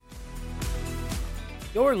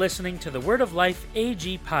You're listening to the Word of Life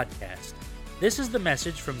AG podcast. This is the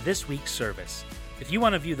message from this week's service. If you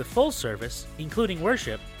want to view the full service, including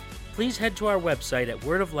worship, please head to our website at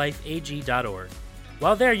wordoflifeag.org.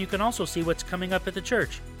 While there, you can also see what's coming up at the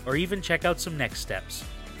church, or even check out some next steps.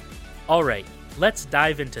 All right, let's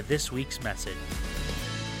dive into this week's message.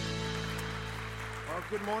 Well,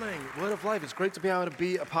 good morning, Word of Life. It's great to be able to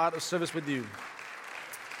be a part of service with you.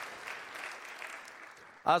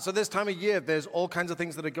 So this time of year, there's all kinds of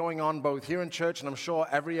things that are going on both here in church and I'm sure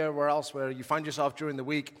everywhere else where you find yourself during the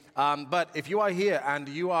week. But if you are here and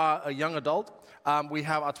you are a young adult, we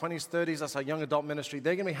have our 20s, 30s, that's our young adult ministry.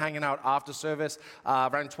 They're going to be hanging out after service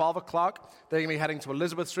around 12 o'clock. They're going to be heading to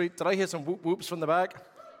Elizabeth Street. Did I hear some whoop whoops from the back?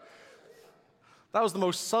 That was the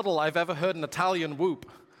most subtle I've ever heard an Italian whoop.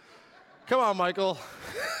 Come on, Michael.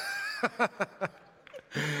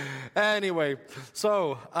 Anyway,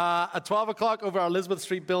 so at 12 o'clock over our Elizabeth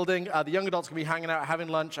Street building, the young adults can be hanging out, having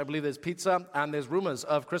lunch. I believe there's pizza, and there's rumors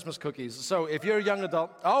of Christmas cookies. So if you're a young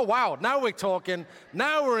adult, oh, wow, now we're talking.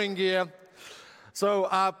 Now we're in gear.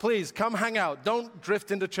 So please, come hang out. Don't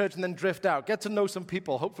drift into church and then drift out. Get to know some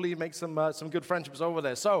people. Hopefully you make some good friendships over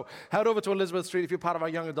there. So head over to Elizabeth Street if you're part of our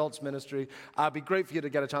young adults ministry. It'd be great for you to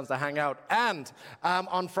get a chance to hang out. And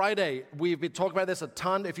on Friday, we've been talking about this a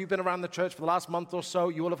ton. If you've been around the church for the last month or so,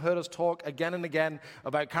 you will have heard us talk again and again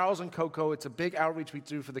about Carols and Cocoa. It's a big outreach we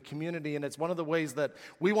do for the community, and it's one of the ways that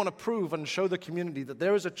we want to prove and show the community that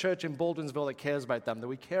there is a church in Baldwinsville that cares about them, that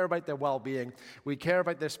we care about their well-being, we care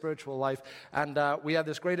about their spiritual life, and we had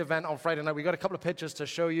this great event on Friday night. We got a couple of pictures to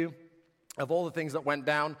show you of all the things that went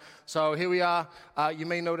down. So here we are. You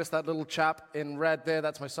may notice that little chap in red there.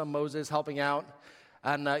 That's my son Moses helping out.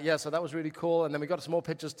 And so that was really cool. And then we got some more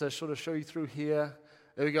pictures to sort of show you through here.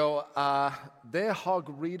 There we go. Their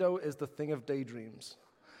hog-rito is the thing of daydreams.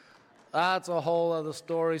 That's a whole other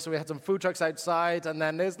story. So we had some food trucks outside, and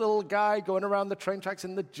then there's a little guy going around the train tracks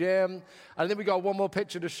in the gym. And then we got one more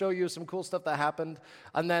picture to show you some cool stuff that happened.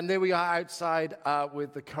 And then there we are outside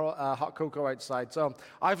with the hot cocoa outside. So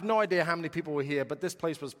I have no idea how many people were here, but this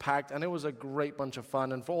place was packed, and it was a great bunch of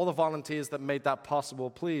fun. And for all the volunteers that made that possible,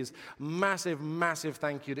 please, massive, massive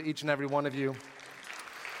thank you to each and every one of you.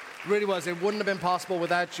 It really was. It wouldn't have been possible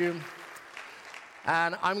without you.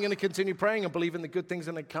 And I'm going to continue praying and believing the good things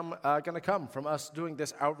are going to come from us doing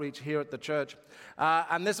this outreach here at the church.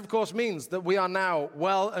 And this, of course, means that we are now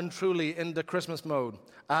well and truly into Christmas mode.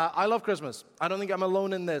 I love Christmas. I don't think I'm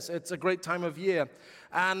alone in this. It's a great time of year.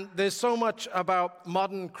 And there's so much about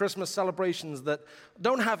modern Christmas celebrations that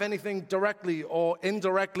don't have anything directly or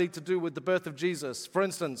indirectly to do with the birth of Jesus. For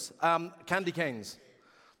instance, candy canes,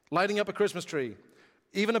 lighting up a Christmas tree,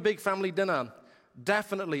 even a big family dinner,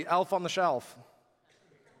 definitely Elf on the Shelf.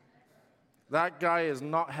 That guy is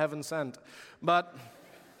not heaven sent. But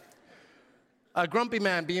a grumpy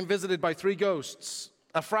man being visited by 3 ghosts,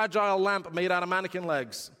 a fragile lamp made out of mannequin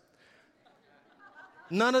legs.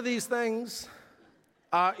 None of these things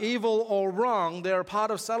are evil or wrong. They're a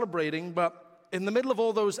part of celebrating, but in the middle of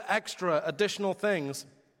all those extra additional things,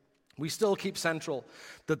 we still keep central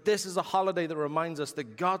that this is a holiday that reminds us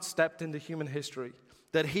that God stepped into human history,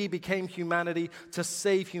 that he became humanity to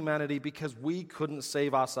save humanity because we couldn't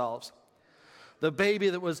save ourselves. The baby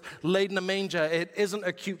that was laid in a manger, it isn't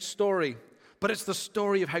a cute story, but it's the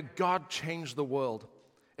story of how God changed the world.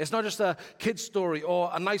 It's not just a kid's story or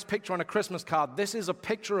a nice picture on a Christmas card. This is a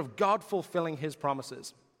picture of God fulfilling his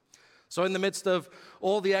promises. So in the midst of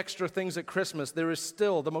all the extra things at Christmas, there is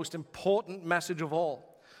still the most important message of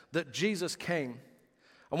all, that Jesus came.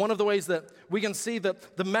 And one of the ways that we can see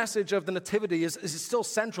that the message of the Nativity is still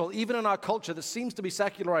central, even in our culture that seems to be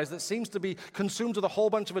secularized, that seems to be consumed with a whole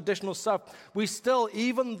bunch of additional stuff, we still,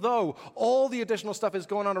 even though all the additional stuff is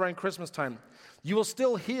going on around Christmas time, you will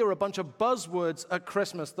still hear a bunch of buzzwords at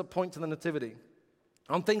Christmas that point to the Nativity.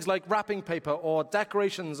 On things like wrapping paper or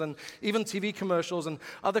decorations and even TV commercials and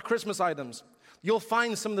other Christmas items, you'll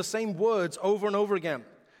find some of the same words over and over again.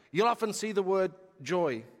 You'll often see the word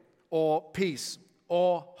joy or peace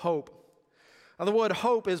or hope. And the word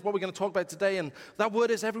hope is what we're going to talk about today, and that word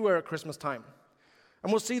is everywhere at Christmas time.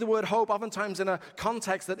 And we'll see the word hope oftentimes in a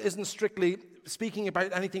context that isn't strictly speaking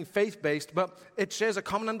about anything faith-based, but it shares a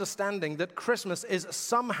common understanding that Christmas is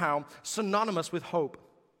somehow synonymous with hope.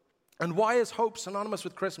 And why is hope synonymous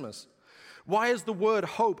with Christmas? Why is the word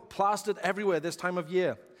hope plastered everywhere this time of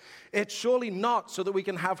year? It's surely not so that we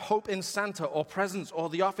can have hope in Santa or presents or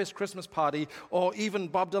the office Christmas party or even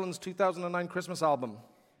Bob Dylan's 2009 Christmas album.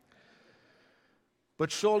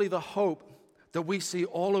 But surely the hope that we see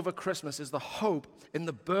all over Christmas is the hope in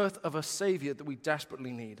the birth of a Savior that we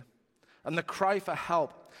desperately need. And the cry for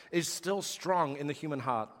help is still strong in the human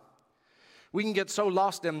heart. We can get so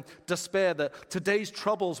lost in despair that today's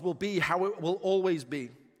troubles will be how it will always be.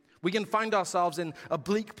 We can find ourselves in a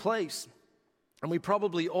bleak place. And we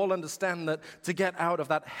probably all understand that to get out of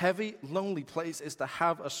that heavy, lonely place is to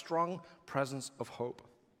have a strong presence of hope.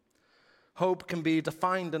 Hope can be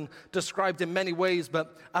defined and described in many ways,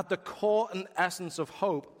 but at the core and essence of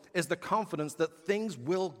hope is the confidence that things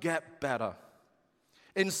will get better.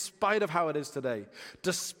 In spite of how it is today,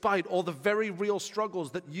 despite all the very real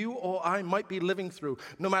struggles that you or I might be living through,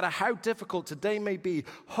 no matter how difficult today may be,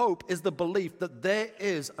 hope is the belief that there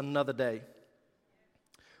is another day.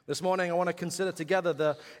 This morning, I want to consider together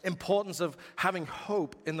the importance of having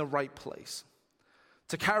hope in the right place.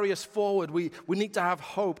 To carry us forward, we need to have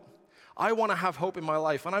hope. I want to have hope in my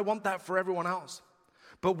life, and I want that for everyone else.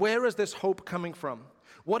 But where is this hope coming from?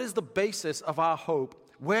 What is the basis of our hope?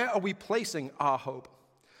 Where are we placing our hope?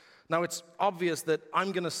 Now, it's obvious that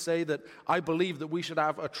I'm going to say that I believe that we should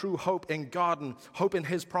have a true hope in God and hope in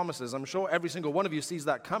His promises. I'm sure every single one of you sees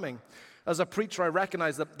that coming. As a preacher, I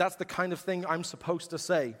recognize that that's the kind of thing I'm supposed to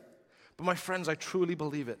say. But my friends, I truly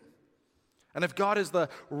believe it. And if God is the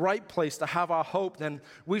right place to have our hope, then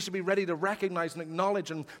we should be ready to recognize and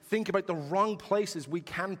acknowledge and think about the wrong places we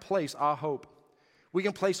can place our hope. We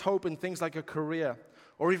can place hope in things like a career,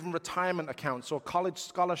 or even retirement accounts, or college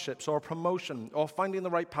scholarships, or a promotion, or finding the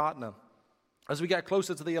right partner. As we get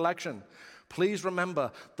closer to the election, please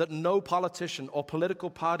remember that no politician or political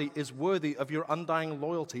party is worthy of your undying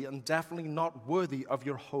loyalty and definitely not worthy of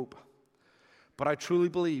your hope. But I truly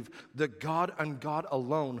believe that God and God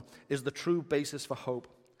alone is the true basis for hope.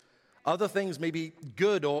 Other things may be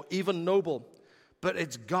good or even noble, but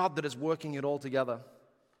it's God that is working it all together.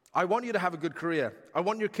 I want you to have a good career. I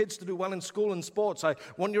want your kids to do well in school and sports. I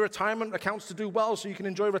want your retirement accounts to do well so you can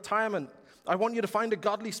enjoy retirement. I want you to find a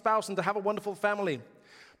godly spouse and to have a wonderful family.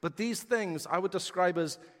 But these things I would describe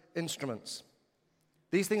as instruments.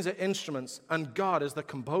 These things are instruments, and God is the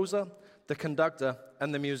composer, the conductor,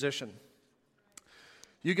 and the musician.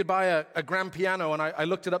 You could buy a grand piano, and I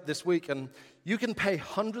looked it up this week, and you can pay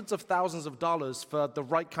hundreds of thousands of dollars for the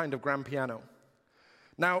right kind of grand piano.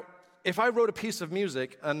 Now, if I wrote a piece of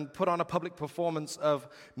music and put on a public performance of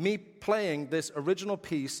me playing this original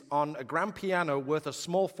piece on a grand piano worth a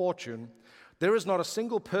small fortune, there is not a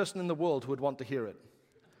single person in the world who would want to hear it.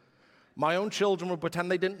 My own children would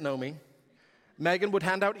pretend they didn't know me. Megan would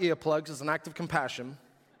hand out earplugs as an act of compassion.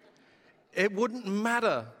 It wouldn't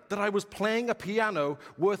matter that I was playing a piano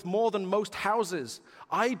worth more than most houses.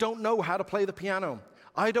 I don't know how to play the piano.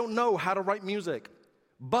 I don't know how to write music.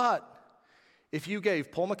 But if you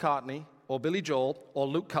gave Paul McCartney or Billy Joel or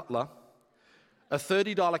Luke Cutler a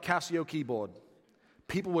 $30 Casio keyboard,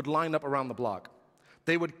 people would line up around the block.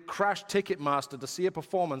 They would crash Ticketmaster to see a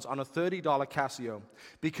performance on a $30 Casio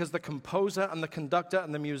because the composer and the conductor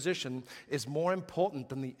and the musician is more important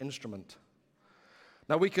than the instrument.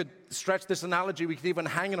 Now, we could stretch this analogy. We could even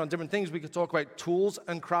hang it on different things. We could talk about tools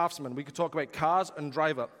and craftsmen. We could talk about cars and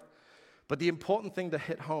driver. But the important thing to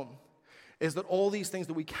hit home is that all these things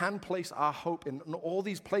that we can place our hope in, and all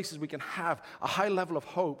these places we can have a high level of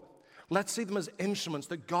hope, let's see them as instruments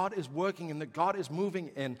that God is working in, that God is moving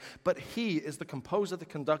in, but He is the composer, the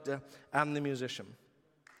conductor, and the musician.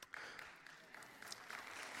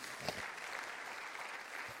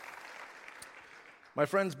 My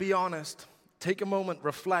friends, be honest. Take a moment,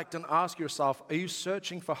 reflect, and ask yourself, are you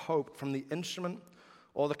searching for hope from the instrument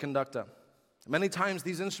or the conductor? Many times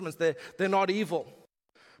these instruments, they're not evil,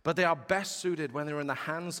 but they are best suited when they're in the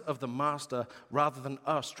hands of the master rather than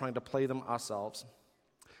us trying to play them ourselves.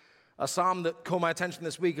 A psalm that caught my attention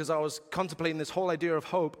this week as I was contemplating this whole idea of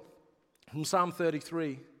hope, from Psalm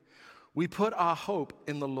 33, we put our hope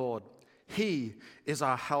in the Lord. He is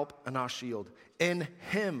our help and our shield. In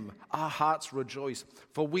Him our hearts rejoice,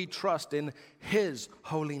 for we trust in His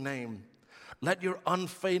holy name. Let your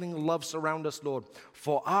unfailing love surround us, Lord,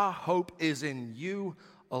 for our hope is in you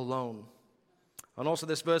alone. And also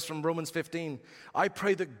this verse from Romans 15, I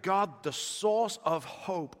pray that God, the source of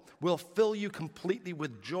hope, will fill you completely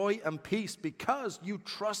with joy and peace because you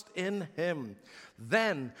trust in Him.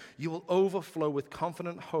 Then you will overflow with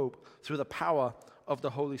confident hope through the power of the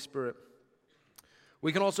Holy Spirit.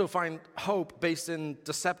 We can also find hope based in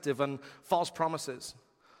deceptive and false promises.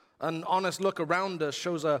 An honest look around us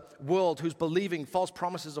shows a world who's believing false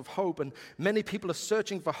promises of hope, and many people are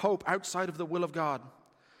searching for hope outside of the will of God.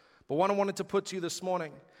 But what I wanted to put to you this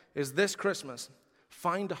morning is this Christmas,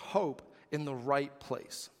 find hope in the right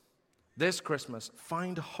place. This Christmas,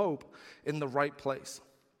 find hope in the right place.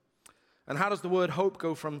 And how does the word hope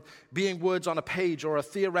go from being words on a page or a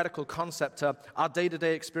theoretical concept to our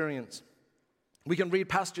day-to-day experience? We can read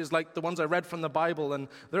passages like the ones I read from the Bible, and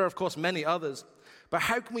there are, of course, many others. But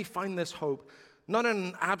how can we find this hope? Not in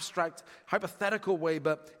an abstract, hypothetical way,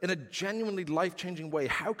 but in a genuinely life-changing way.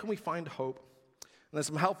 How can we find hope? And there's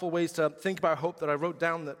some helpful ways to think about hope that I wrote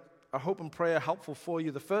down that are hope and prayer helpful for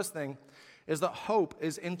you. The first thing is that hope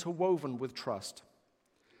is interwoven with trust.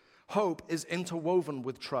 Hope is interwoven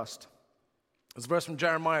with trust. There's a verse from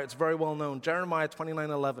Jeremiah, it's very well known. Jeremiah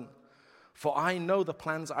 29:11. For I know the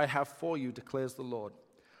plans I have for you, declares the Lord.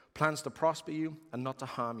 Plans to prosper you and not to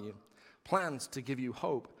harm you. Plans to give you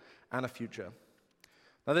hope and a future.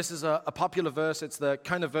 Now this is a popular verse. It's the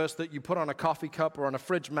kind of verse that you put on a coffee cup or on a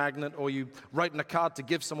fridge magnet, or you write in a card to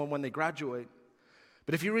give someone when they graduate.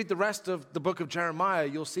 But if you read the rest of the book of Jeremiah,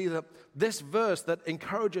 you'll see that this verse that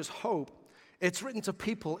encourages hope, it's written to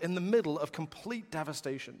people in the middle of complete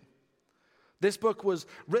devastation. This book was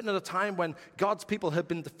written at a time when God's people had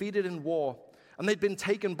been defeated in war, and they'd been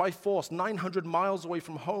taken by force 900 miles away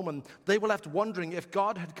from home, and they were left wondering if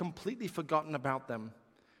God had completely forgotten about them.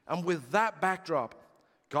 And with that backdrop,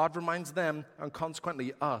 God reminds them, and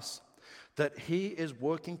consequently us, that He is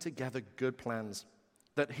working together good plans,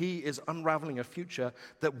 that He is unraveling a future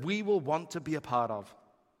that we will want to be a part of.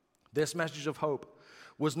 This message of hope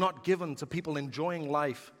was not given to people enjoying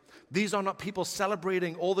life. These are not people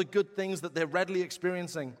celebrating all the good things that they're readily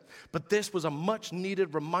experiencing. But this was a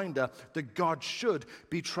much-needed reminder that God should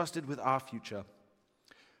be trusted with our future.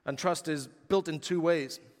 And trust is built in two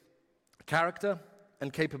ways: character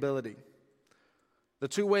and capability. The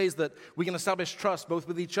two ways that we can establish trust, both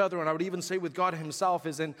with each other and I would even say with God Himself,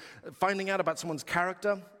 is in finding out about someone's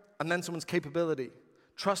character and then someone's capability.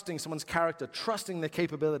 Trusting someone's character, trusting their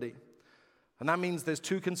capability. And that means there's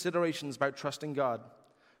two considerations about trusting God.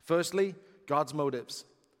 Firstly, God's motives.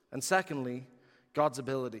 And secondly, God's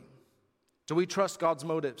ability. Do we trust God's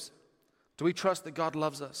motives? Do we trust that God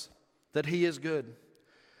loves us? That He is good?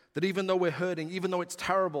 That even though we're hurting, even though it's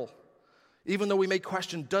terrible, even though we may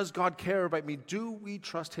question, does God care about me? Do we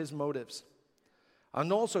trust His motives?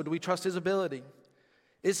 And also, do we trust His ability?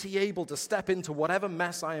 Is He able to step into whatever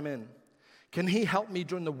mess I am in? Can He help me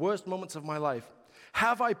during the worst moments of my life?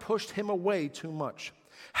 Have I pushed Him away too much?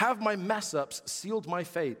 Have my mess-ups sealed my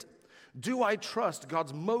fate? Do I trust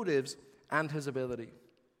God's motives and His ability?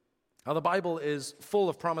 Now, the Bible is full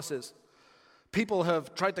of promises. People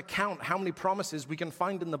have tried to count how many promises we can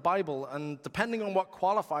find in the Bible, and depending on what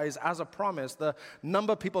qualifies as a promise, the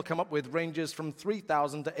number people come up with ranges from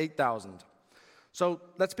 3,000 to 8,000. So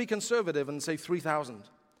let's be conservative and say 3,000.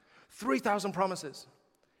 3,000 promises.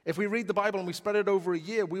 If we read the Bible and we spread it over a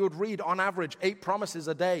year, we would read on average 8 promises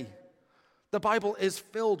a day. The Bible is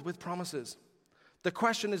filled with promises. The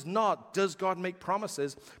question is not, does God make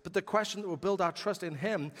promises? But the question that will build our trust in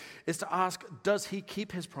Him is to ask, does He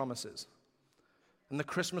keep His promises? And the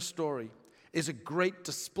Christmas story is a great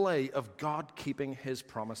display of God keeping His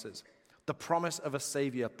promises. The promise of a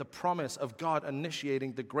Savior, the promise of God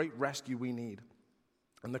initiating the great rescue we need.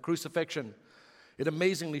 And the crucifixion, it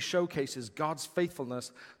amazingly showcases God's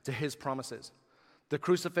faithfulness to His promises. The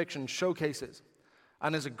crucifixion showcases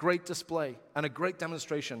and is a great display and a great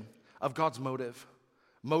demonstration of God's motive.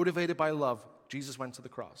 Motivated by love, Jesus went to the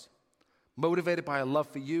cross. Motivated by a love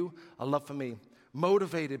for you, a love for me.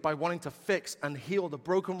 Motivated by wanting to fix and heal the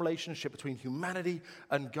broken relationship between humanity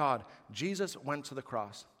and God, Jesus went to the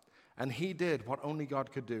cross. And He did what only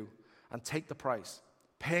God could do and take the price,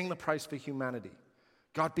 paying the price for humanity.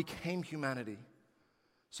 God became humanity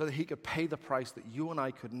so that He could pay the price that you and I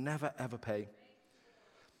could never, ever pay.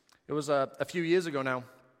 It was a few years ago now.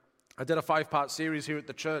 I did a 5-part series here at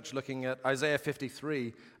the church looking at Isaiah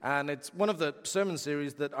 53, and it's one of the sermon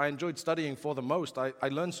series that I enjoyed studying for the most. I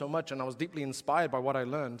learned so much, and I was deeply inspired by what I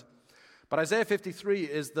learned. But Isaiah 53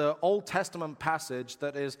 is the Old Testament passage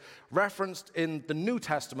that is referenced in the New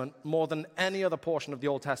Testament more than any other portion of the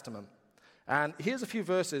Old Testament. And here's a few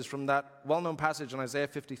verses from that well-known passage in Isaiah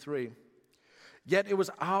 53. Yet it was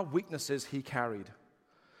our weaknesses He carried.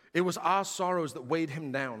 It was our sorrows that weighed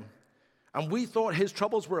Him down. And we thought His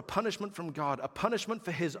troubles were a punishment from God, a punishment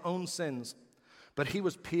for His own sins. But He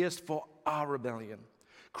was pierced for our rebellion,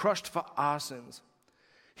 crushed for our sins.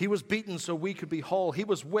 He was beaten so we could be whole. He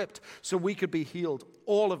was whipped so we could be healed.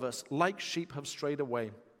 All of us, like sheep, have strayed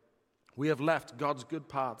away. We have left God's good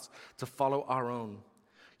paths to follow our own.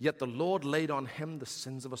 Yet the Lord laid on Him the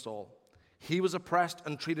sins of us all. He was oppressed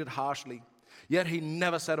and treated harshly, yet He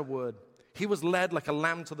never said a word. He was led like a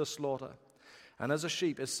lamb to the slaughter. And as a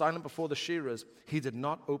sheep is silent before the shearers, He did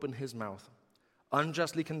not open His mouth.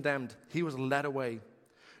 Unjustly condemned, He was led away.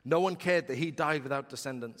 No one cared that He died without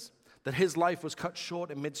descendants, that His life was cut short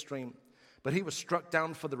in midstream. But He was struck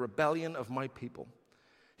down for the rebellion of my people.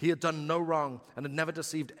 He had done no wrong and had never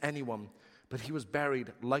deceived anyone, but he was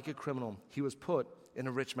buried like a criminal. He was put in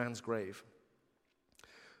a rich man's grave.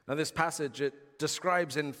 Now, this passage, it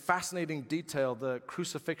describes in fascinating detail the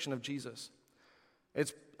crucifixion of Jesus.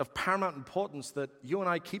 It's of paramount importance that you and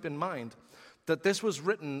I keep in mind that this was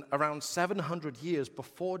written around 700 years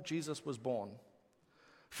before Jesus was born.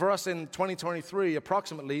 For us in 2023,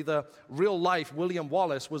 approximately, the real-life William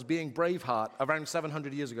Wallace was being Braveheart around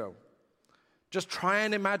 700 years ago. Just try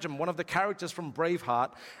and imagine one of the characters from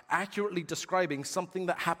Braveheart accurately describing something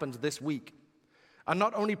that happened this week, and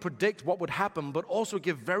not only predict what would happen, but also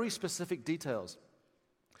give very specific details.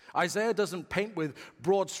 Isaiah doesn't paint with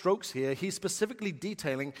broad strokes here. He's specifically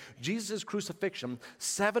detailing Jesus' crucifixion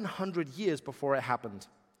 700 years before it happened.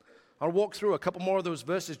 I'll walk through a couple more of those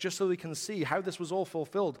verses just so we can see how this was all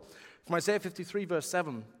fulfilled. From Isaiah 53, verse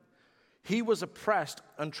 7, he was oppressed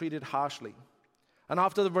and treated harshly. And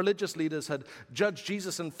after the religious leaders had judged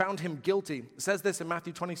Jesus and found him guilty, it says this in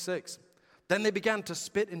Matthew 26, then they began to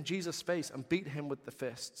spit in Jesus' face and beat him with the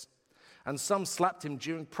fists. And some slapped him,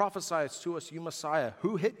 jeering, prophesy to us, you Messiah.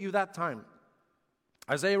 Who hit you that time?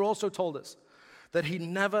 Isaiah also told us that he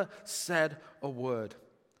never said a word.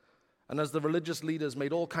 And as the religious leaders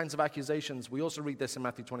made all kinds of accusations, we also read this in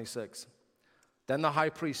Matthew 26. Then the high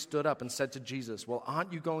priest stood up and said to Jesus, well,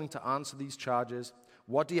 aren't you going to answer these charges?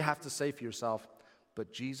 What do you have to say for yourself?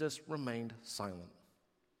 But Jesus remained silent.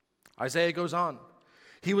 Isaiah goes on.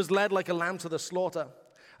 He was led like a lamb to the slaughter,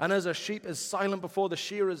 and as a sheep is silent before the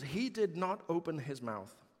shearers, he did not open his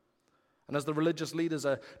mouth. And as the religious leaders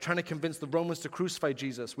are trying to convince the Romans to crucify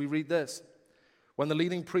Jesus, we read this. When the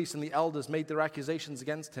leading priests and the elders made their accusations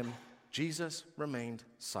against him, Jesus remained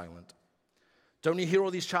silent. Don't you hear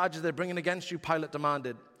all these charges they're bringing against you? Pilate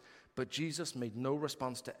demanded. But Jesus made no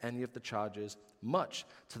response to any of the charges, much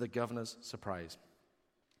to the governor's surprise.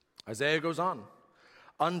 Isaiah goes on.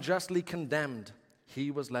 Unjustly condemned,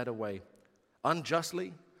 he was led away.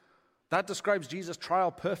 Unjustly? That describes Jesus'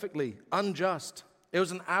 trial perfectly. Unjust. It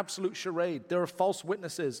was an absolute charade. There are false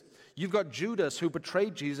witnesses. You've got Judas, who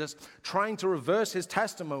betrayed Jesus, trying to reverse his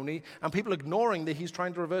testimony, and people ignoring that he's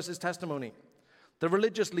trying to reverse his testimony. The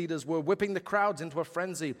religious leaders were whipping the crowds into a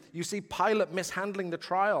frenzy. You see Pilate mishandling the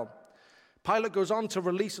trial. Pilate goes on to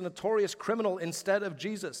release a notorious criminal instead of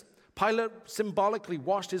Jesus. Pilate symbolically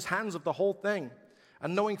washed his hands of the whole thing.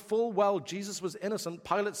 And knowing full well Jesus was innocent,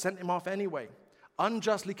 Pilate sent him off anyway.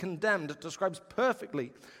 Unjustly condemned, it describes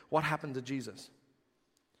perfectly what happened to Jesus.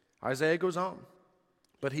 Isaiah goes on,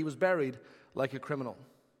 but he was buried like a criminal.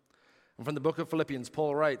 And from the book of Philippians,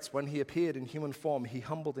 Paul writes, when he appeared in human form, he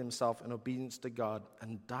humbled himself in obedience to God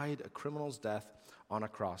and died a criminal's death on a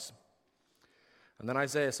cross. And then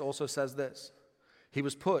Isaiah also says this, he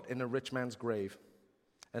was put in a rich man's grave.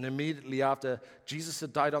 And immediately after Jesus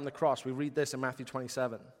had died on the cross, we read this in Matthew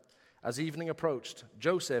 27. As evening approached,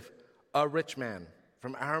 Joseph, a rich man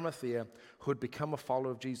from Arimathea who had become a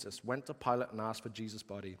follower of Jesus, went to Pilate and asked for Jesus'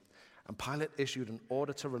 body. And Pilate issued an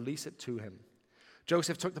order to release it to him.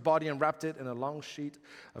 Joseph took the body and wrapped it in a long sheet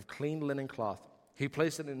of clean linen cloth. He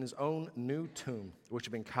placed it in his own new tomb, which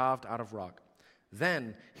had been carved out of rock.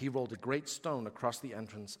 Then he rolled a great stone across the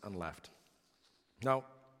entrance and left. Now,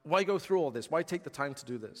 why go through all this? Why take the time to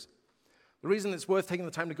do this? The reason it's worth taking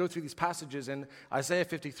the time to go through these passages in Isaiah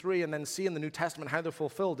 53 and then see in the New Testament how they're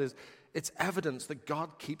fulfilled is it's evidence that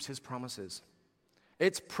God keeps his promises.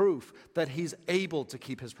 It's proof that he's able to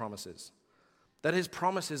keep his promises. That his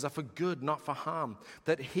promises are for good, not for harm.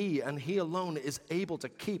 That he and he alone is able to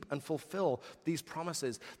keep and fulfill these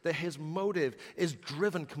promises. That his motive is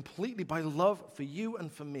driven completely by love for you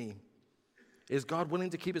and for me. Is God willing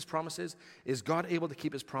to keep his promises? Is God able to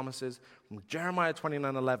keep his promises? From Jeremiah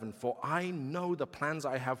 29:11, for I know the plans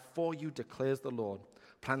I have for you, declares the Lord.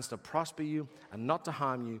 Plans to prosper you and not to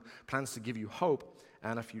harm you. Plans to give you hope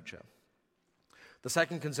and a future. The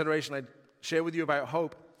second consideration I'd share with you about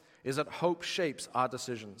hope is that hope shapes our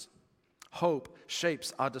decisions. Hope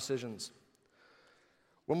shapes our decisions.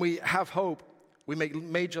 When we have hope, we make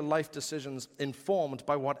major life decisions informed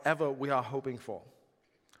by whatever we are hoping for.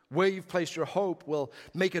 Where you've placed your hope will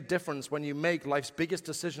make a difference when you make life's biggest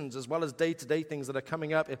decisions as well as day-to-day things that are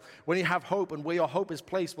coming up. When you have hope and where your hope is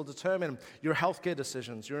placed will determine your healthcare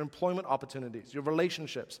decisions, your employment opportunities, your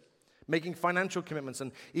relationships, making financial commitments,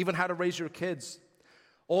 and even how to raise your kids.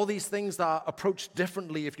 All these things that are approached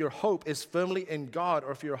differently if your hope is firmly in God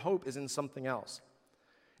or if your hope is in something else.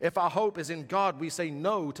 If our hope is in God, we say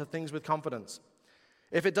no to things with confidence.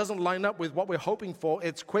 If it doesn't line up with what we're hoping for,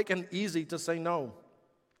 it's quick and easy to say no.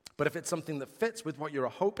 But if it's something that fits with what you're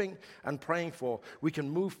hoping and praying for, we can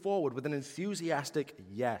move forward with an enthusiastic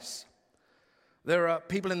yes. There are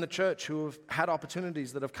people in the church who have had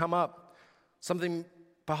opportunities that have come up, something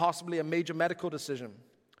possibly a major medical decision.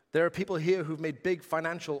 There are people here who've made big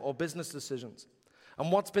financial or business decisions.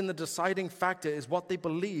 And what's been the deciding factor is what they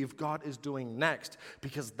believe God is doing next,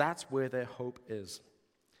 because that's where their hope is.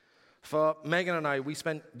 For Megan and I, we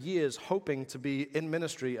spent years hoping to be in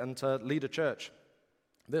ministry and to lead a church.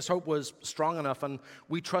 This hope was strong enough, and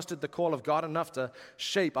we trusted the call of God enough to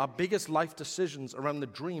shape our biggest life decisions around the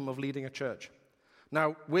dream of leading a church.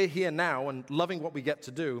 Now, we're here now and loving what we get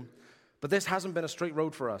to do, but this hasn't been a straight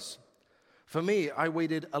road for us. For me, I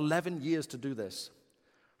waited 11 years to do this.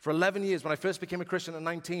 For 11 years, when I first became a Christian at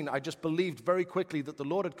 19, I just believed very quickly that the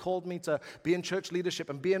Lord had called me to be in church leadership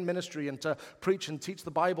and be in ministry and to preach and teach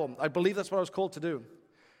the Bible. I believed that's what I was called to do.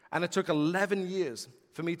 And it took 11 years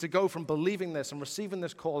for me to go from believing this and receiving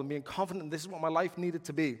this call and being confident this is what my life needed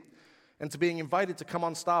to be, and to being invited to come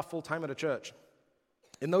on staff full-time at a church.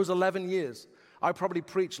 In those 11 years, I probably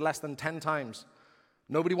preached less than 10 times.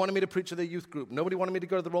 Nobody wanted me to preach at their youth group. Nobody wanted me to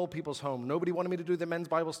go to the old people's home. Nobody wanted me to do their men's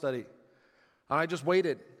Bible study. And I just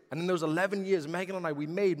waited. And in those 11 years, Megan and I, we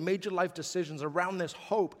made major life decisions around this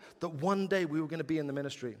hope that one day we were going to be in the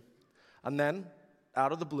ministry. And then,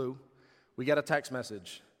 out of the blue, we get a text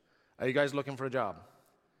message. Are you guys looking for a job?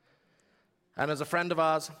 And as a friend of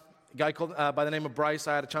ours, a guy called by the name of Bryce,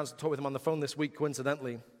 I had a chance to talk with him on the phone this week,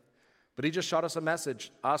 coincidentally. But he just shot us a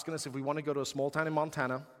message asking us if we want to go to a small town in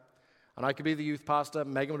Montana. And I could be the youth pastor,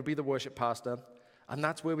 Megan would be the worship pastor. And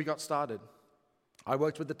that's where we got started. I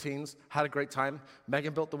worked with the teens, had a great time.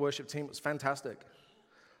 Megan built the worship team. It was fantastic.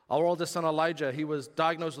 Our oldest son, Elijah, he was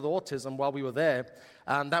diagnosed with autism while we were there,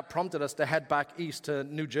 and that prompted us to head back east to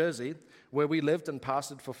New Jersey, where we lived and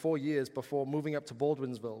pastored for 4 years before moving up to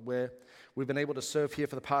Baldwinsville, where we've been able to serve here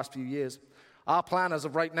for the past few years. Our plan as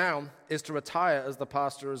of right now is to retire as the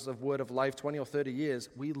pastors of Word of Life 20 or 30 years.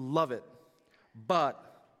 We love it,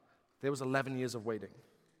 but there was 11 years of waiting.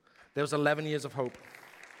 There was 11 years of hope.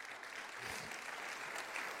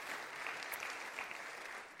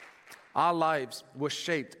 Our lives were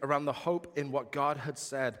shaped around the hope in what God had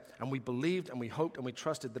said, and we believed and we hoped and we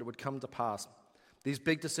trusted that it would come to pass. These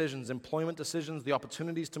big decisions, employment decisions, the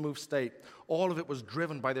opportunities to move state, all of it was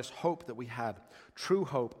driven by this hope that we had. True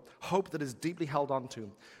hope, hope that is deeply held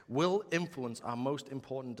onto, will influence our most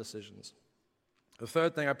important decisions. The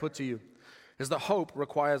third thing I put to you is that hope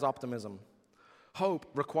requires optimism. Hope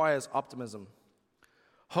requires optimism.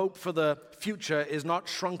 Hope for the future is not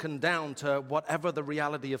shrunken down to whatever the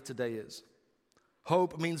reality of today is.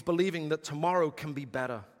 Hope means believing that tomorrow can be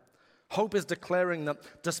better. Hope is declaring that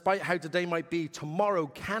despite how today might be, tomorrow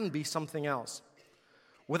can be something else.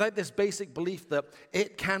 Without this basic belief that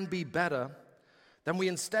it can be better, then we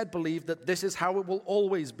instead believe that this is how it will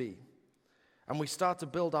always be. And we start to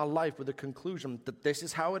build our life with the conclusion that this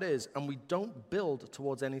is how it is, and we don't build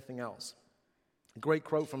towards anything else. A great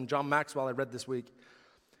quote from John Maxwell I read this week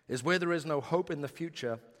is, where there is no hope in the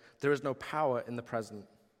future, there is no power in the present.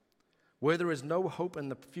 Where there is no hope in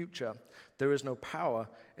the future, there is no power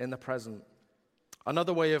in the present.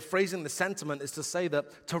 Another way of phrasing the sentiment is to say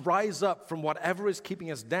that to rise up from whatever is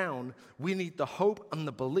keeping us down, we need the hope and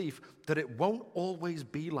the belief that it won't always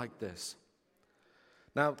be like this.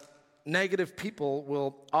 Now, negative people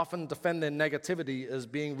will often defend their negativity as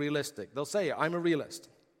being realistic. They'll say, I'm a realist.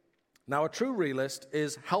 Now, a true realist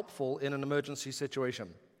is helpful in an emergency situation.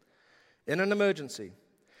 In an emergency,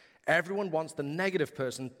 everyone wants the negative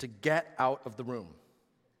person to get out of the room.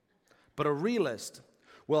 But a realist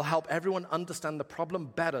will help everyone understand the problem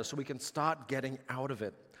better so we can start getting out of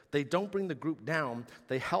it. They don't bring the group down,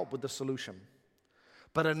 they help with the solution.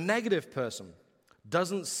 But a negative person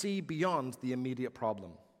doesn't see beyond the immediate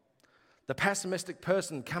problem. The pessimistic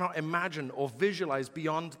person cannot imagine or visualize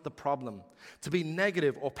beyond the problem. To be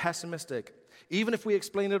negative or pessimistic, even if we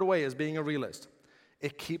explain it away as being a realist,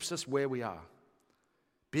 it keeps us where we are.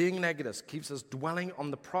 Being negative keeps us dwelling on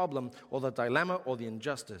the problem or the dilemma or the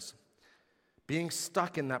injustice. Being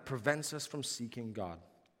stuck in that prevents us from seeking God.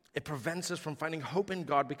 It prevents us from finding hope in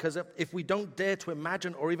God, because if we don't dare to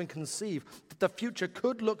imagine or even conceive that the future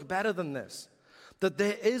could look better than this, that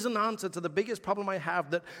there is an answer to the biggest problem I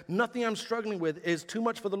have, that nothing I'm struggling with is too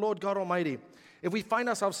much for the Lord God Almighty. If we find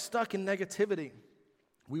ourselves stuck in negativity,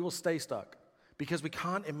 we will stay stuck because we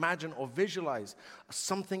can't imagine or visualize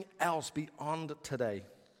something else beyond today.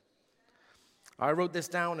 I wrote this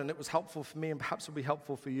down and it was helpful for me, and perhaps it'll be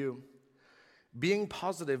helpful for you. Being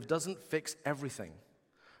positive doesn't fix everything,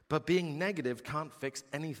 but being negative can't fix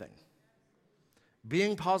anything.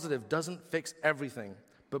 Being positive doesn't fix everything,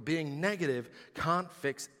 but being negative can't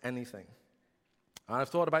fix anything. And I've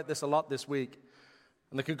thought about this a lot this week.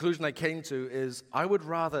 And the conclusion I came to is I would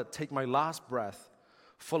rather take my last breath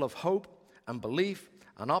full of hope and belief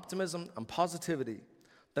and optimism and positivity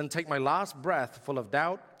than take my last breath full of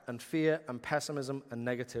doubt and fear and pessimism and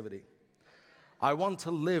negativity. I want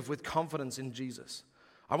to live with confidence in Jesus.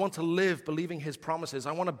 I want to live believing his promises.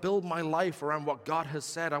 I want to build my life around what God has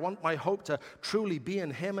said. I want my hope to truly be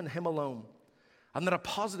in him and him alone. And that a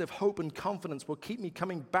positive hope and confidence will keep me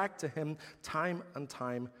coming back to him time and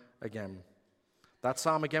time again. That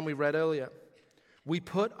psalm again we read earlier. We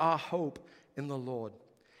put our hope in the Lord.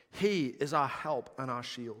 He is our help and our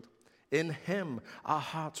shield. In him our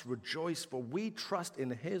hearts rejoice, for we trust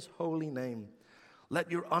in his holy name.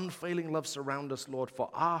 Let your unfailing love surround us, Lord, for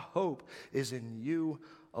our hope is in you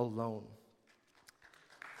alone.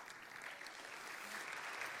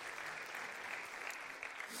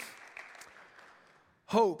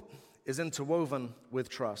 Hope is interwoven with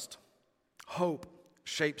trust. Hope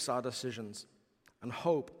shapes our decisions, and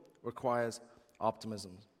hope requires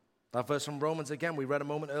optimism. That verse from Romans again, we read a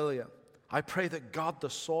moment earlier. I pray that God, the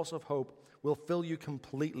source of hope, will fill you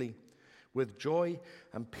completely with joy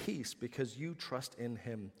and peace because you trust in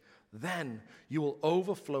him. Then you will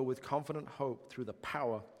overflow with confident hope through the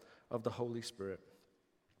power of the Holy Spirit.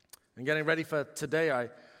 And getting ready for today, I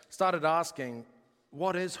started asking,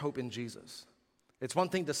 what is hope in Jesus? It's one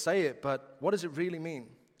thing to say it, but what does it really mean?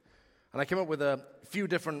 And I came up with a few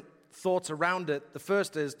different thoughts around it. The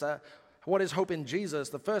first is, what is hope in Jesus?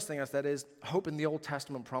 The first thing I said is hope in the Old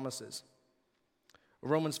Testament promises.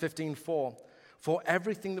 Romans 15:4, for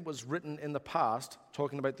everything that was written in the past,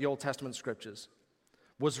 talking about the Old Testament scriptures,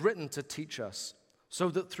 was written to teach us, so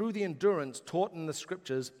that through the endurance taught in the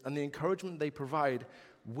scriptures and the encouragement they provide,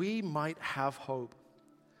 we might have hope.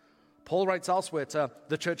 Paul writes elsewhere to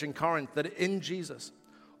the church in Corinth that in Jesus,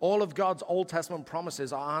 all of God's Old Testament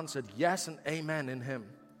promises are answered yes and amen in him.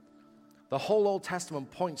 The whole Old Testament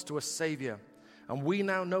points to a Savior, and we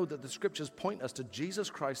now know that the scriptures point us to Jesus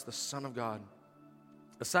Christ, the Son of God.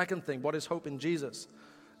 The second thing, what is hope in Jesus?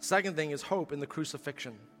 The second thing is hope in the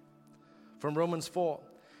crucifixion. From Romans 4,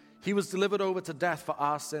 he was delivered over to death for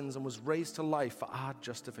our sins and was raised to life for our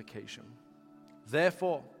justification.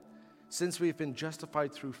 Therefore, since we have been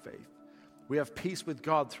justified through faith, we have peace with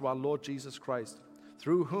God through our Lord Jesus Christ,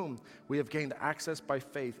 through whom we have gained access by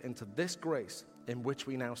faith into this grace in which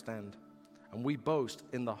we now stand, and we boast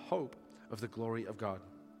in the hope of the glory of God.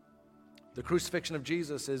 The crucifixion of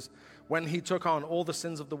Jesus is when he took on all the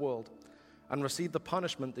sins of the world and received the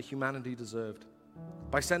punishment that humanity deserved.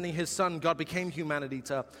 By sending his son, God became humanity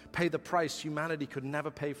to pay the price humanity could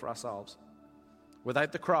never pay for ourselves.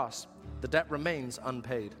 Without the cross, the debt remains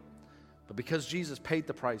unpaid. But because Jesus paid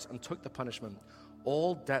the price and took the punishment,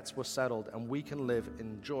 all debts were settled, and we can live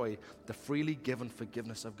in joy, the freely given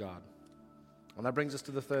forgiveness of God. And that brings us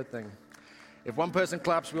to the third thing. If one person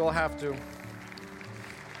claps, we all have to.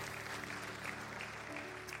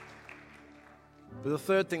 But the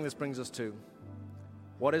third thing this brings us to,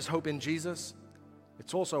 what is hope in Jesus?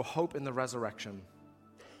 It's also hope in the resurrection.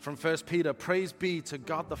 From 1 Peter, praise be to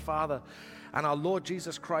God the Father and our Lord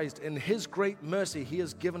Jesus Christ. In his great mercy, he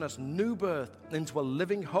has given us new birth into a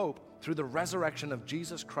living hope through the resurrection of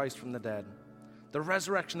Jesus Christ from the dead. The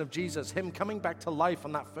resurrection of Jesus, him coming back to life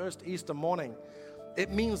on that first Easter morning,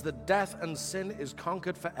 it means that death and sin is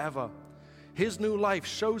conquered forever. His new life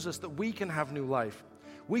shows us that we can have new life.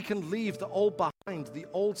 We can leave the old behind, the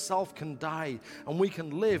old self can die, and we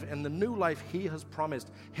can live in the new life he has promised.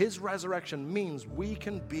 His resurrection means we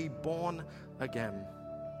can be born again.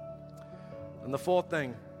 And the fourth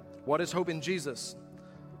thing, what is hope in Jesus?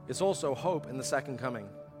 It's also hope in the second coming.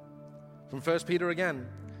 From 1 Peter again,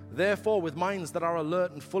 therefore with minds that are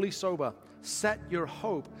alert and fully sober, set your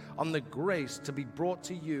hope on the grace to be brought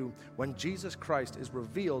to you when Jesus Christ is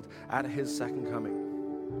revealed at his second coming.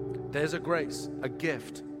 There's a grace, a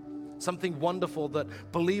gift, something wonderful that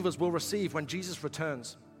believers will receive when Jesus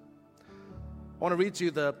returns. I want to read to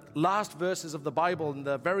you the last verses of the Bible in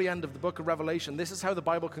the very end of the book of Revelation. This is how the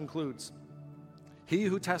Bible concludes. He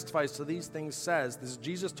who testifies to these things says, this is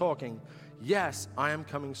Jesus talking, yes, I am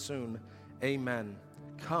coming soon. Amen.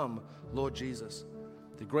 Come, Lord Jesus.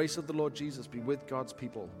 The grace of the Lord Jesus be with God's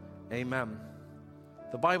people. Amen.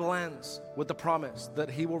 The Bible ends with the promise that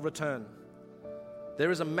he will return. There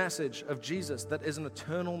is a message of Jesus that is an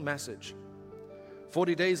eternal message.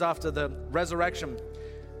 40 days after the resurrection,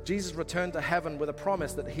 Jesus returned to heaven with a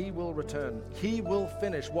promise that he will return. He will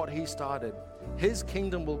finish what he started. His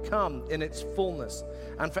kingdom will come in its fullness.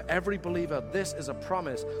 And for every believer, this is a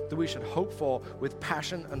promise that we should hope for with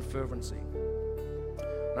passion and fervency.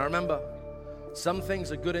 Now remember, some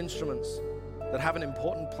things are good instruments, that have an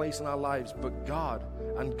important place in our lives, but God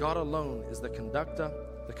and God alone is the conductor,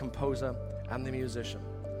 the composer, and the musician.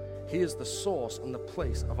 He is the source and the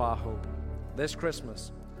place of our hope. This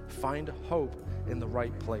Christmas, find hope in the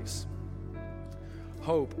right place.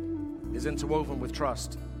 Hope is interwoven with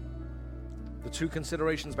trust. The two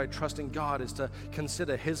considerations by trusting God is to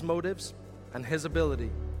consider His motives and His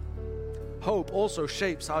ability. Hope also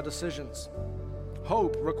shapes our decisions.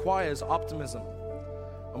 Hope requires optimism.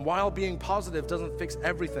 And while being positive doesn't fix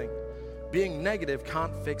everything, being negative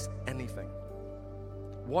can't fix anything.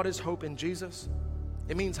 What is hope in Jesus?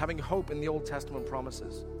 It means having hope in the Old Testament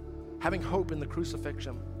promises, having hope in the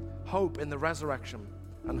crucifixion, hope in the resurrection,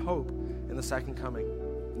 and hope in the second coming.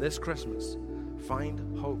 This Christmas,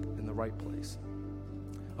 find hope in the right place.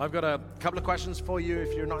 I've got a couple of questions for you.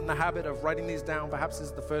 If you're not in the habit of writing these down, perhaps this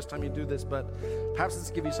is the first time you do this, but perhaps this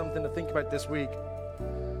will give you something to think about this week.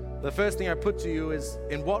 The first thing I put to you is,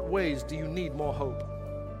 in what ways do you need more hope?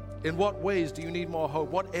 In what ways do you need more hope?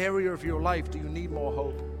 What area of your life do you need more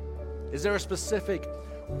hope? Is there a specific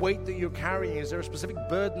weight that you're carrying? Is there a specific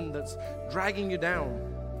burden that's dragging you down?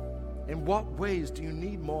 In what ways do you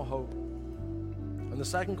need more hope? And the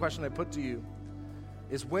second question I put to you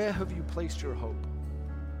is, where have you placed your hope?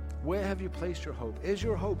 Where have you placed your hope? Is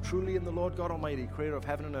your hope truly in the Lord God Almighty, creator of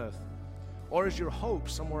heaven and earth? Or is your hope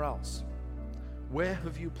somewhere else? Where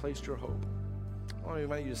have you placed your hope? Why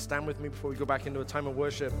don't you just stand with me before we go back into a time of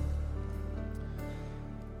worship?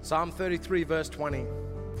 Psalm 33, verse 20.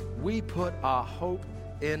 We put our hope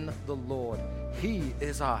in the Lord. He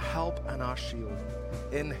is our help and our shield.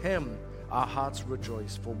 In Him our hearts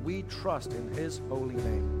rejoice, for we trust in His holy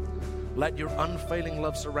name. Let your unfailing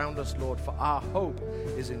love surround us, Lord, for our hope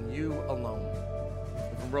is in you alone.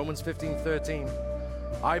 And from Romans 15:13,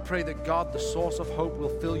 I pray that God, the source of hope,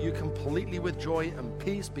 will fill you completely with joy and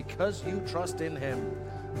peace because you trust in Him.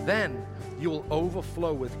 Then you will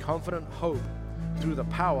overflow with confident hope through the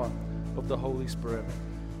power of the Holy Spirit.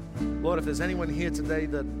 Lord, if there's anyone here today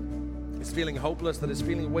that is feeling hopeless, that is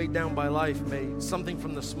feeling weighed down by life, may something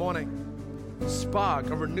from this morning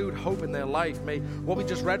spark a renewed hope in their life. May what we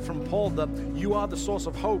just read from Paul, that you are the source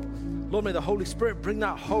of hope, Lord, may the Holy Spirit bring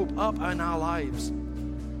that hope up in our lives.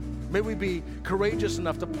 May we be courageous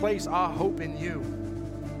enough to place our hope in you.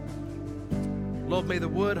 Lord, may the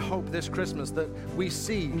word hope this Christmas that we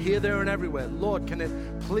see here, there, and everywhere, Lord, can it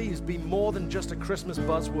please be more than just a Christmas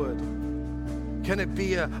buzzword? Can it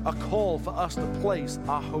be a call for us to place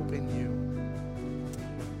our hope in you?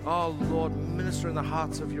 Oh, Lord, minister in the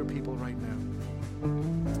hearts of your people right now.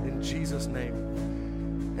 In Jesus'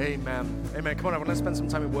 name, amen. Amen. Come on, everyone, let's spend some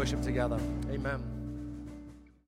time in worship together. Amen.